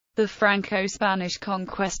The Franco-Spanish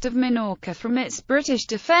conquest of Minorca from its British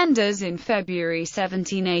defenders in February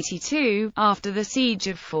 1782, after the siege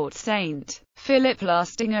of Fort St. Philip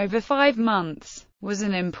lasting over 5 months, was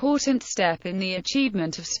an important step in the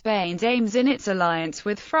achievement of Spain's aims in its alliance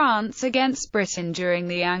with France against Britain during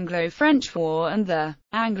the Anglo-French War and the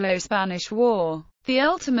Anglo-Spanish War. The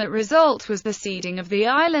ultimate result was the ceding of the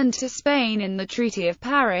island to Spain in the Treaty of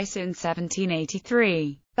Paris in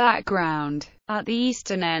 1783. Background: at the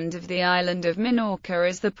eastern end of the island of Minorca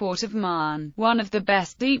is the port of Marne, one of the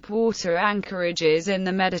best deep-water anchorages in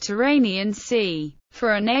the Mediterranean Sea.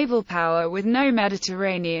 For a naval power with no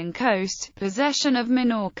Mediterranean coast, possession of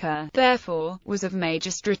Minorca, therefore, was of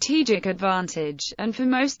major strategic advantage, and for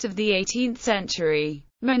most of the 18th century,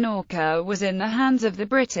 Minorca was in the hands of the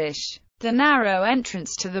British. The narrow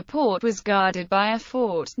entrance to the port was guarded by a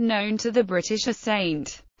fort, known to the British as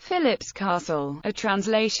St. Philip's Castle, a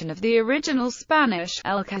translation of the original Spanish,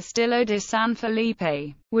 El Castillo de San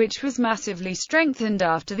Felipe, which was massively strengthened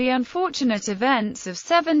after the unfortunate events of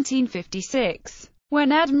 1756.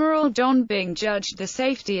 When Admiral John Byng judged the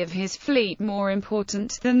safety of his fleet more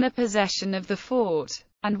important than the possession of the fort,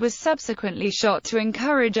 and was subsequently shot to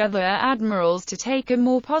encourage other admirals to take a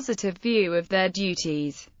more positive view of their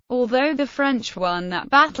duties. Although the French won that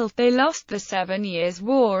battle, they lost the 7 Years'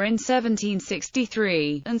 War in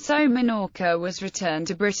 1763, and so Minorca was returned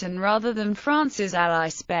to Britain rather than France's ally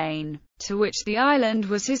Spain, to which the island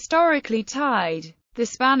was historically tied. The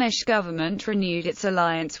Spanish government renewed its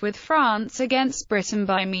alliance with France against Britain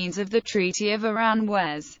by means of the Treaty of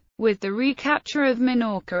Aranjuez, with the recapture of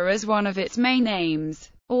Minorca as one of its main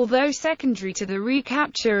aims. Although secondary to the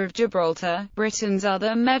recapture of Gibraltar, Britain's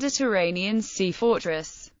other Mediterranean sea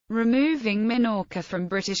fortress, removing Minorca from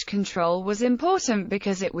British control was important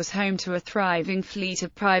because it was home to a thriving fleet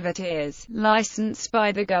of privateers, licensed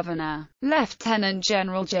by the Governor, Lieutenant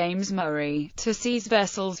General James Murray, to seize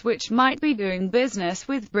vessels which might be doing business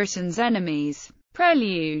with Britain's enemies.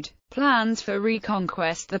 Prelude: plans for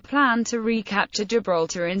reconquest. The plan to recapture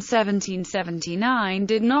Gibraltar in 1779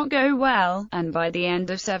 did not go well, and by the end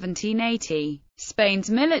of 1780, Spain's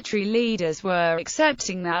military leaders were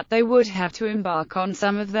accepting that they would have to embark on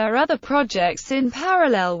some of their other projects in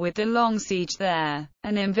parallel with the long siege there.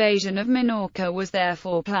 An invasion of Minorca was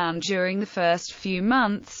therefore planned during the first few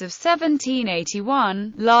months of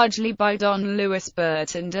 1781, largely by Don Luis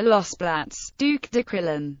Bertin de los Blats, Duque de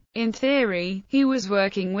Crillon. In theory, he was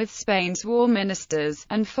working with Spain's war ministers,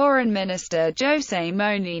 and Foreign Minister José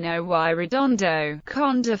Molino y Redondo,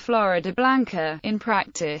 Conde de Floridablanca. In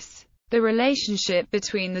practice, the relationship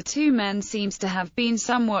between the two men seems to have been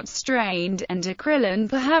somewhat strained, and de Crillon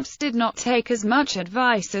perhaps did not take as much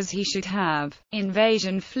advice as he should have.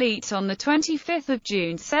 Invasion fleet. On the 25th of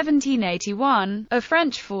June 1781, a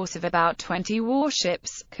French force of about 20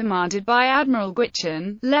 warships, commanded by Admiral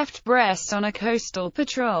Guichen, left Brest on a coastal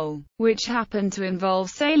patrol, which happened to involve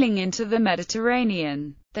sailing into the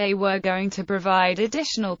Mediterranean. They were going to provide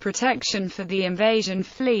additional protection for the invasion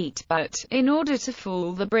fleet, but, in order to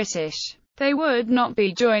fool the British, they would not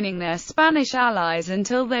be joining their Spanish allies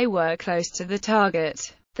until they were close to the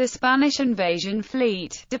target. The Spanish invasion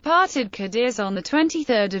fleet departed Cadiz on the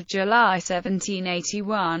 23rd of July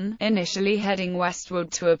 1781, initially heading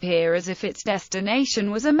westward to appear as if its destination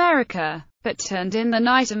was America, but turned in the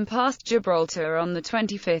night and passed Gibraltar on the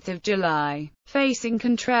 25th of July, facing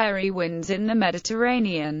contrary winds in the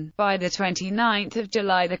Mediterranean. By the 29th of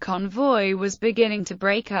July the convoy was beginning to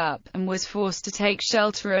break up, and was forced to take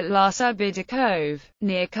shelter at La Sabida Cove,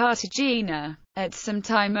 near Cartagena. At some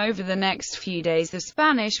time over the next few days the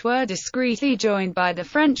Spanish were discreetly joined by the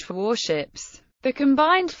French warships. The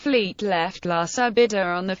combined fleet left La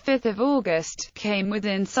Sabida on the 5th of August, came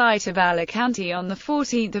within sight of Alicante on the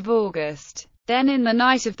 14th of August, then in the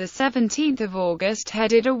night of the 17th of August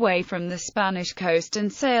headed away from the Spanish coast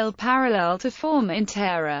and sailed parallel to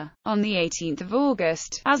Formentera. On the 18th of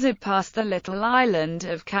August, as it passed the little island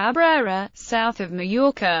of Cabrera, south of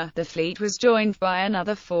Majorca, the fleet was joined by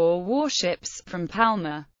another 4 warships, from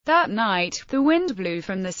Palma. That night, the wind blew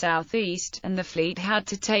from the southeast, and the fleet had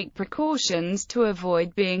to take precautions to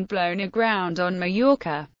avoid being blown aground on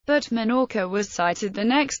Majorca. But Minorca was sighted the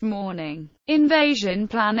next morning. Invasion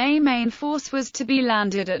Plan A. Main force was to be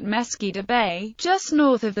landed at Mesquita Bay, just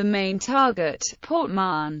north of the main target, Port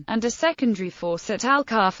Mahon, and a secondary force at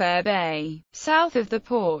Alcafer Bay, south of the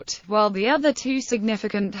port, while the other 2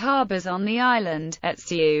 significant harbors on the island, at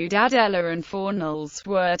Ciudadela and Fornals,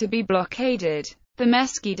 were to be blockaded. The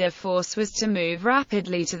Mesquida force was to move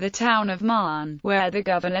rapidly to the town of Marne, where the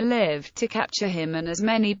governor lived, to capture him and as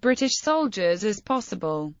many British soldiers as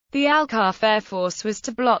possible. The Alcafe force was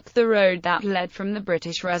to block the road that led from the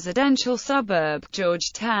British residential suburb,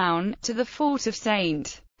 Georgetown, to the fort of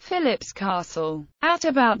St. Philip's Castle. At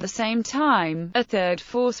about the same time, a third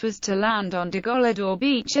force was to land on Degollado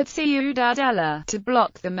Beach at Ciudadela, to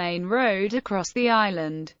block the main road across the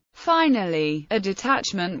island. Finally, a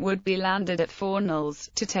detachment would be landed at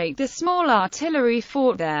Fornals, to take the small artillery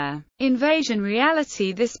fort there. In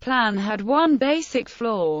reality, this plan had one basic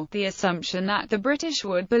flaw: the assumption that the British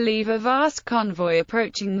would believe a vast convoy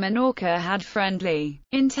approaching Minorca had friendly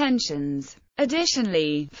intentions.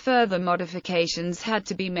 Additionally, further modifications had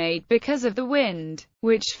to be made because of the wind,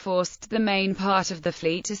 which forced the main part of the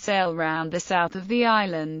fleet to sail round the south of the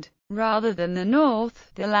island, rather than the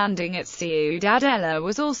north. The landing at Ciudadela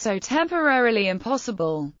was also temporarily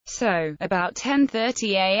impossible, so, about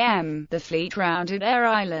 10:30 a.m., the fleet rounded Air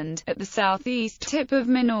Island, at the southeast tip of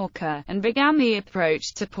Minorca, and began the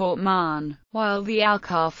approach to Port Mahon, while the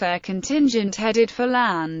Alcafe contingent headed for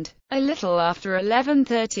land. A little after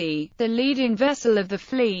 11:30, the leading vessel of the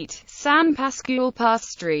fleet, San Pascual,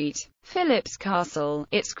 passed St. Philip's Castle,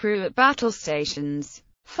 its crew at battle stations.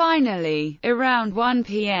 Finally, around 1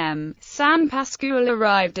 p.m., San Pascual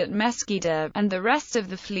arrived at Mesquida, and the rest of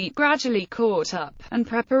the fleet gradually caught up, and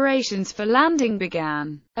preparations for landing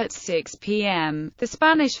began. At 6 p.m., the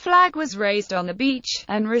Spanish flag was raised on the beach,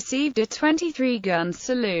 and received a 23-gun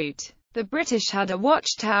salute. The British had a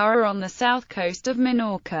watchtower on the south coast of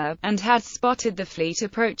Minorca, and had spotted the fleet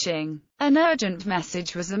approaching. An urgent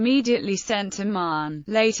message was immediately sent to Marne,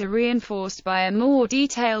 later reinforced by a more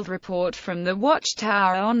detailed report from the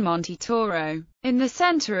watchtower on Monte Toro, in the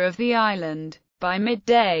center of the island. By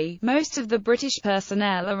midday, most of the British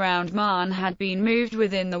personnel around Marne had been moved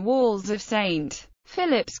within the walls of St.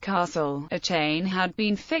 Philip's Castle. A chain had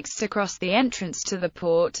been fixed across the entrance to the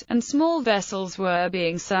port, and small vessels were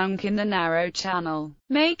being sunk in the narrow channel,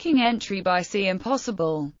 making entry by sea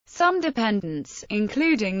impossible. Some dependents,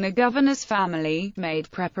 including the governor's family, made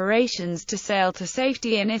preparations to sail to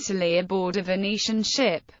safety in Italy aboard a Venetian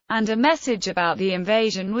ship, and a message about the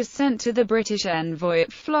invasion was sent to the British envoy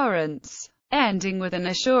at Florence, ending with an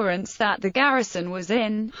assurance that the garrison was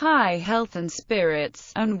in high health and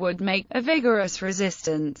spirits, and would make a vigorous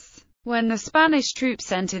resistance. When the Spanish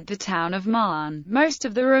troops entered the town of Marne, most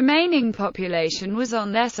of the remaining population was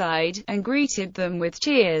on their side, and greeted them with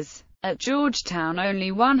cheers. At Georgetown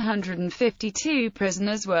only 152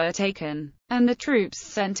 prisoners were taken, and the troops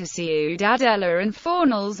sent to Ciudadela and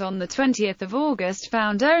Fornals on the 20th of August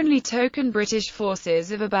found only token British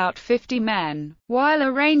forces of about 50 men. While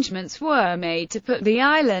arrangements were made to put the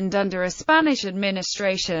island under a Spanish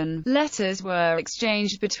administration, letters were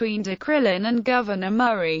exchanged between de Crillon and Governor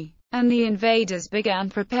Murray, and the invaders began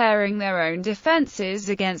preparing their own defenses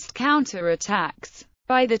against counter-attacks.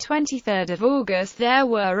 By the 23rd of August there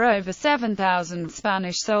were over 7,000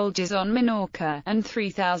 Spanish soldiers on Minorca, and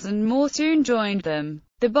 3,000 more soon joined them.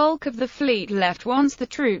 The bulk of the fleet left once the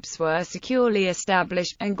troops were securely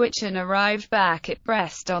established, and Guichen arrived back at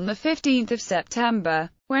Brest on the 15th of September.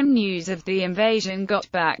 When news of the invasion got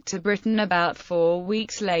back to Britain about 4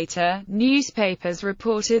 weeks later, newspapers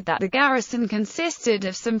reported that the garrison consisted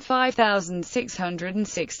of some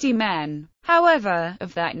 5,660 men. However,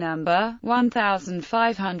 of that number,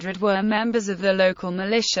 1,500 were members of the local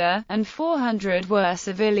militia, and 400 were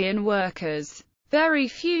civilian workers. Very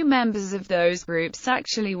few members of those groups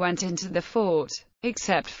actually went into the fort.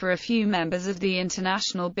 Except for a few members of the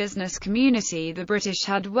international business community the British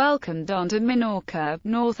had welcomed onto Minorca,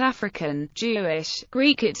 North African, Jewish,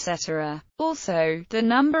 Greek etc. Also, the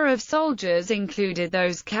number of soldiers included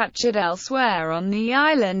those captured elsewhere on the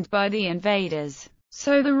island by the invaders.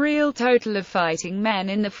 So the real total of fighting men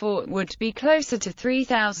in the fort would be closer to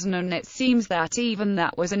 3,000, and it seems that even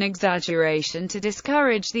that was an exaggeration to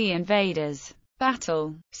discourage the invaders.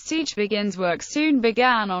 Battle. Siege begins. Work soon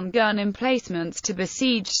began on gun emplacements to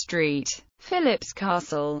besiege St. Philip's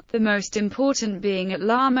Castle, the most important being at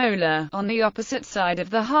La Mola, on the opposite side of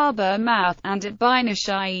the harbour mouth, and at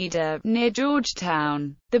Binachaida, near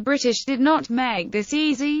Georgetown. The British did not make this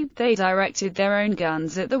easy. They directed their own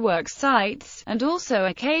guns at the work sites, and also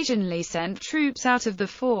occasionally sent troops out of the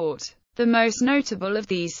fort. The most notable of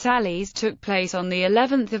these sallies took place on the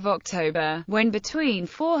 11th of October, when between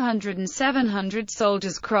 400 and 700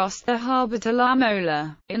 soldiers crossed the harbour to La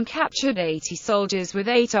Mola, and captured 80 soldiers with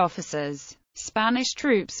 8 officers. Spanish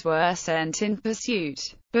troops were sent in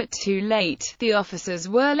pursuit, but too late. The officers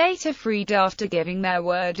were later freed after giving their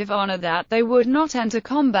word of honor that they would not enter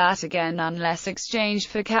combat again unless exchanged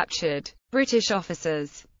for captured British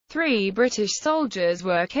officers. 3 British soldiers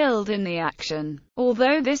were killed in the action.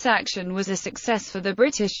 Although this action was a success for the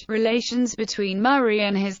British, relations between Murray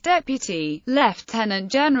and his deputy, Lieutenant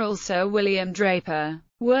General Sir William Draper,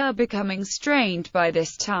 were becoming strained by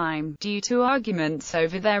this time, due to arguments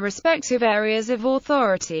over their respective areas of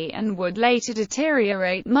authority, and would later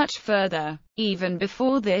deteriorate much further. Even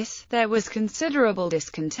before this, there was considerable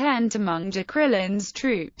discontent among de Crillon's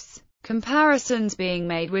troops. Comparisons being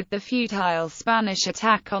made with the futile Spanish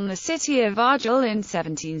attack on the city of Argel in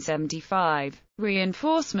 1775.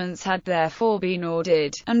 Reinforcements had therefore been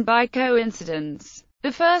ordered, and by coincidence,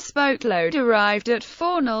 the first boatload arrived at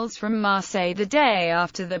Fornals from Marseille the day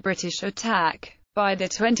after the British attack. By the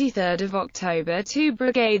 23rd of October, 2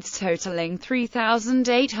 brigades totaling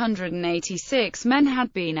 3,886 men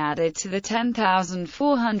had been added to the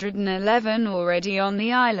 10,411 already on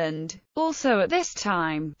the island. Also at this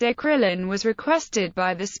time, de Crillon was requested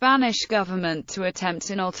by the Spanish government to attempt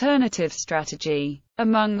an alternative strategy.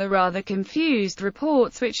 Among the rather confused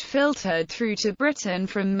reports which filtered through to Britain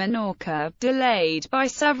from Minorca, delayed by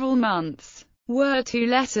several months, were 2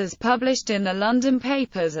 letters published in the London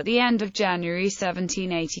papers at the end of January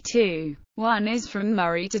 1782. One is from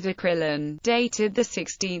Murray to de Crillon, dated the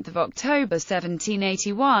 16th of October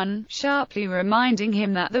 1781, sharply reminding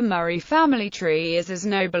him that the Murray family tree is as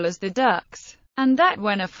noble as the ducks, and that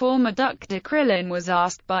when a former duc de Crillon was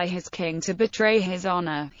asked by his king to betray his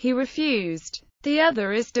honour, he refused. The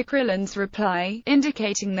other is de Crillon's reply,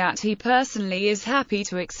 indicating that he personally is happy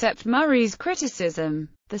to accept Murray's criticism.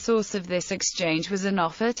 The source of this exchange was an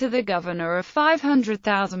offer to the governor of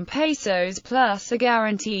 500,000 pesos plus a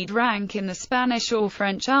guaranteed rank in the Spanish or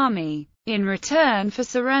French army, in return for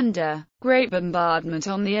surrender. Great bombardment.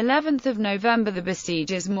 On the 11th of November, the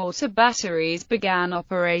besiegers' mortar batteries began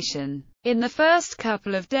operation. In the first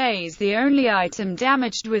couple of days, the only item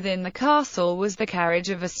damaged within the castle was the carriage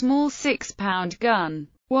of a small 6-pound gun.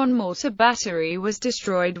 One mortar battery was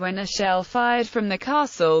destroyed when a shell fired from the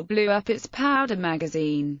castle blew up its powder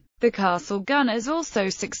magazine. The castle gunners also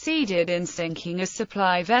succeeded in sinking a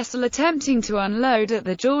supply vessel attempting to unload at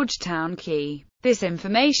the Georgetown Quay. This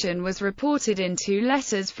information was reported in 2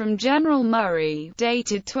 letters from General Murray,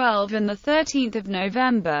 dated 12 and 13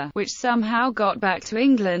 November, which somehow got back to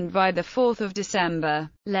England by the 4th of December.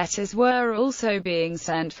 Letters were also being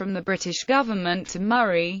sent from the British government to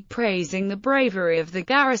Murray, praising the bravery of the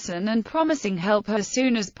garrison and promising help as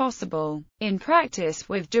soon as possible. In practice,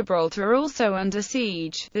 with Gibraltar also under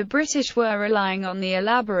siege, the British were relying on the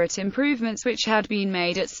elaborate improvements which had been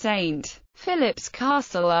made at St. Philip's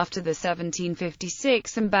Castle after the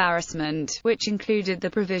 1756 embarrassment, which included the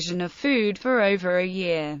provision of food for over a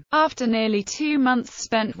year. After nearly 2 months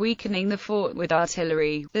spent weakening the fort with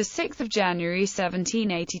artillery, the 6th of January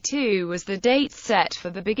 1782 was the date set for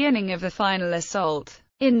the beginning of the final assault.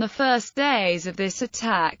 In the first days of this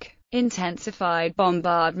attack, intensified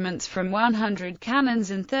bombardments from 100 cannons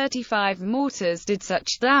and 35 mortars did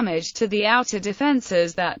such damage to the outer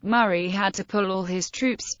defences that Murray had to pull all his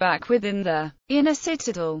troops back within the inner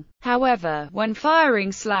citadel. However, when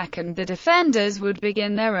firing slackened, the defenders would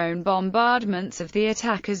begin their own bombardments of the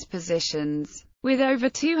attackers' positions. With over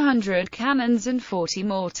 200 cannons and 40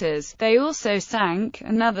 mortars, they also sank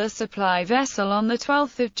another supply vessel on the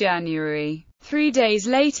 12th of January. 3 days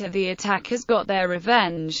later, the attackers got their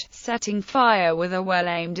revenge, setting fire with a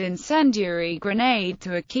well-aimed incendiary grenade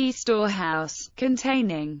to a key storehouse,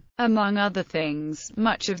 containing, among other things,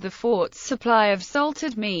 much of the fort's supply of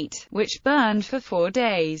salted meat, which burned for 4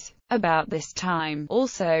 days. About this time,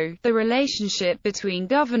 also, the relationship between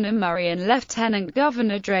Governor Murray and Lieutenant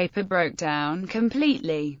Governor Draper broke down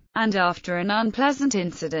completely, and after an unpleasant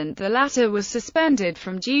incident, the latter was suspended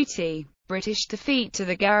from duty. British defeat to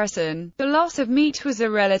the garrison. The loss of meat was a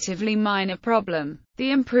relatively minor problem.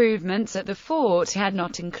 The improvements at the fort had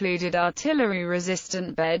not included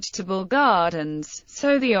artillery-resistant vegetable gardens,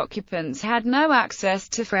 so the occupants had no access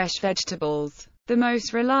to fresh vegetables. The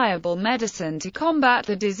most reliable medicine to combat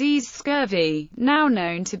the disease scurvy, now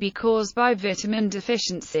known to be caused by vitamin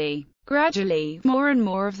deficiency. Gradually, more and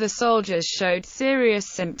more of the soldiers showed serious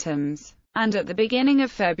symptoms, and at the beginning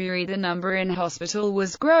of February the number in hospital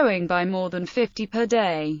was growing by more than 50 per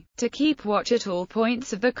day. To keep watch at all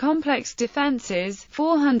points of the complex defenses,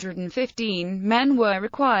 415 men were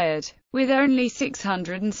required, with only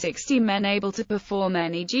 660 men able to perform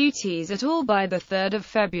any duties at all by the 3rd of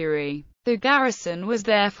February. The garrison was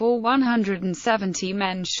therefore 170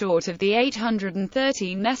 men short of the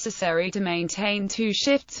 813 necessary to maintain 2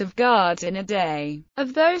 shifts of guards in a day.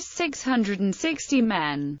 Of those 660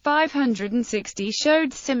 men, 560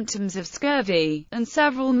 showed symptoms of scurvy, and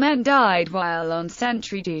several men died while on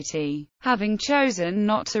sentry duty, having chosen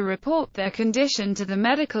not to report their condition to the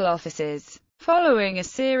medical officers. Following a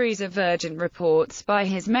series of urgent reports by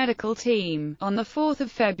his medical team, on 4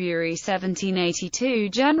 February 1782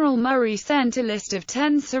 General Murray sent a list of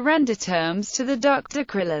 10 surrender terms to the Duc de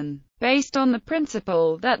Crillon, based on the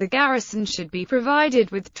principle that the garrison should be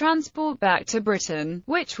provided with transport back to Britain,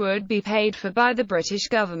 which would be paid for by the British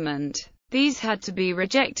government. These had to be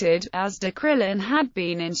rejected, as de Crillon had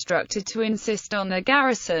been instructed to insist on the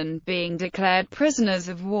garrison being declared prisoners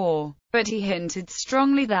of war, but he hinted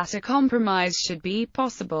strongly that a compromise should be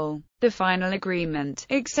possible. The final agreement,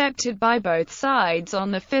 accepted by both sides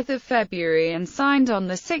on 5 February and signed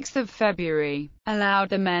on 6 February,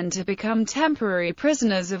 allowed the men to become temporary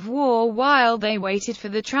prisoners of war while they waited for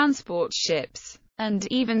the transport ships, and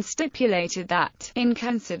even stipulated that, in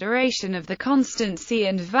consideration of the constancy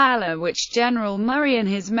and valor which General Murray and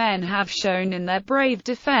his men have shown in their brave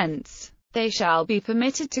defense, they shall be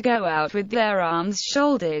permitted to go out with their arms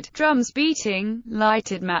shouldered, drums beating,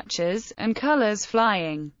 lighted matches, and colors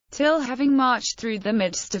flying, till having marched through the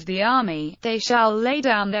midst of the army, they shall lay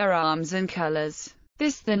down their arms and colors.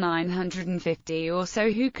 This the 950 or so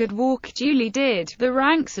who could walk duly did, the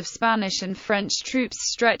ranks of Spanish and French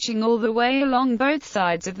troops stretching all the way along both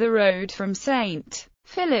sides of the road from St.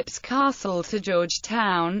 Philip's Castle to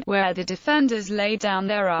Georgetown, where the defenders laid down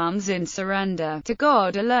their arms in surrender to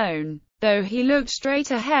God alone, though he looked straight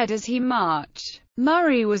ahead as he marched.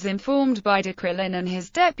 Murray was informed by de Crillon and his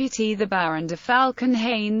deputy the Baron de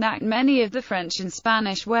Falkenhayn that many of the French and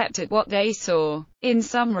Spanish wept at what they saw. In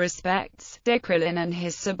some respects, de Crillon and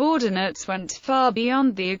his subordinates went far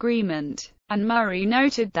beyond the agreement, and Murray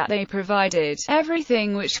noted that they provided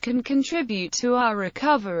everything which can contribute to our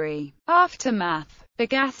recovery. Aftermath. The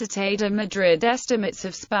Gaceta de Madrid estimates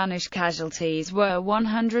of Spanish casualties were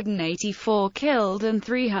 184 killed and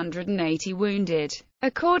 380 wounded.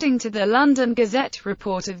 According to the London Gazette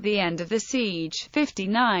report of the end of the siege,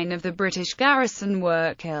 59 of the British garrison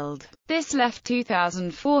were killed. This left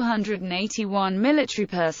 2,481 military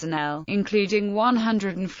personnel, including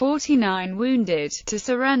 149 wounded, to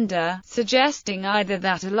surrender, suggesting either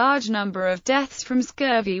that a large number of deaths from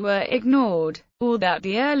scurvy were ignored, or that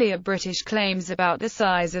the earlier British claims about the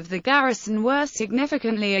size of the garrison were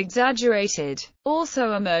significantly exaggerated.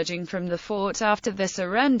 Also emerging from the fort after the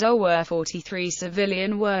surrender were 43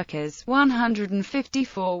 civilian workers,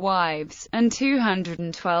 154 wives, and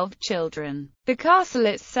 212 children. The castle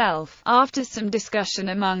itself, after some discussion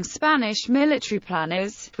among Spanish military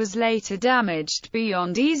planners, was later damaged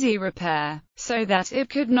beyond easy repair, so that it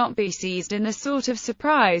could not be seized in the sort of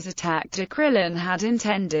surprise attack de Crillon had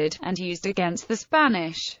intended, and used against the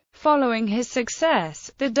Spanish. Following his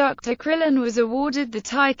success, the Duc de Crillon was awarded the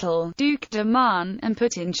title Duc de Marne, and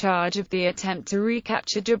put in charge of the attempt to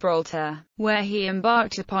recapture Gibraltar, where he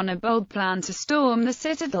embarked upon a bold plan to storm the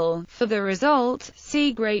citadel. For the result,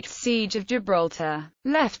 see Great Siege of Gibraltar.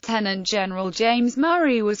 Lieutenant General James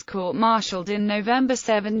Murray was court-martialed in November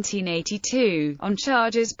 1782, on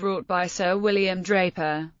charges brought by Sir William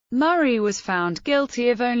Draper. Murray was found guilty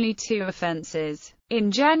of only 2 offences.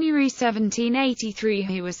 In January 1783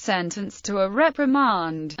 he was sentenced to a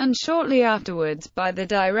reprimand, and shortly afterwards, by the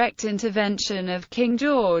direct intervention of King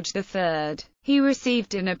George III, he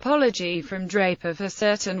received an apology from Draper for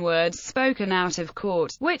certain words spoken out of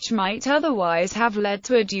court, which might otherwise have led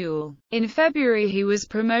to a duel. In February he was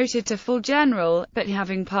promoted to full general, but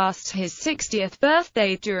having passed his 60th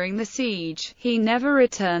birthday during the siege, he never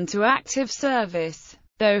returned to active service,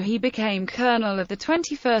 though he became colonel of the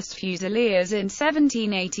 21st Fusiliers in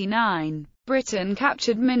 1789. Britain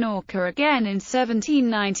captured Minorca again in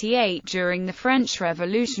 1798 during the French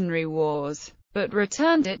Revolutionary Wars, but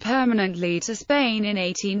returned it permanently to Spain in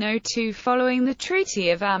 1802 following the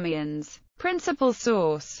Treaty of Amiens. Principal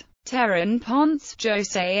source: Terran Ponce,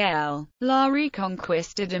 José L. La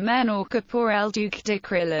Reconquista de Menorca por el Duque de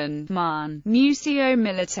Crillon, Marne, Museo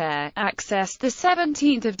Militar, accessed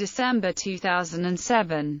 17 December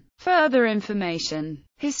 2007. Further information: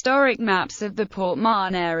 Historic maps of the Port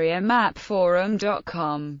Marne area,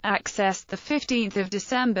 mapforum.com, accessed 15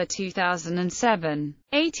 December 2007.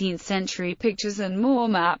 18th century pictures and more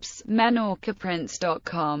maps,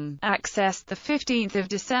 menorcaprints.com, accessed 15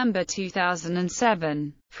 December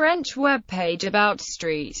 2007. French web page About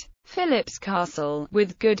Street. Philip's Castle,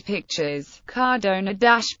 with good pictures.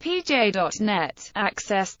 Cardona-pj.net,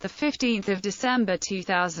 accessed 15 December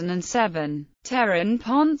 2007. Terran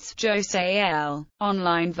Ponce, Jose L.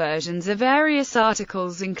 Online versions of various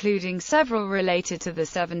articles including several related to the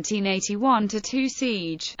 1781-2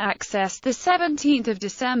 siege, accessed 17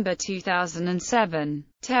 December 2007.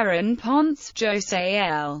 Terran Ponce, Jose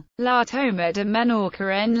L. La Toma de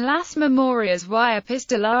Menorca en las Memorias y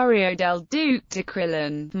Epistolario del Duque de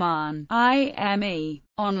Crillon, Man. IME.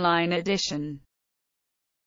 Online edition.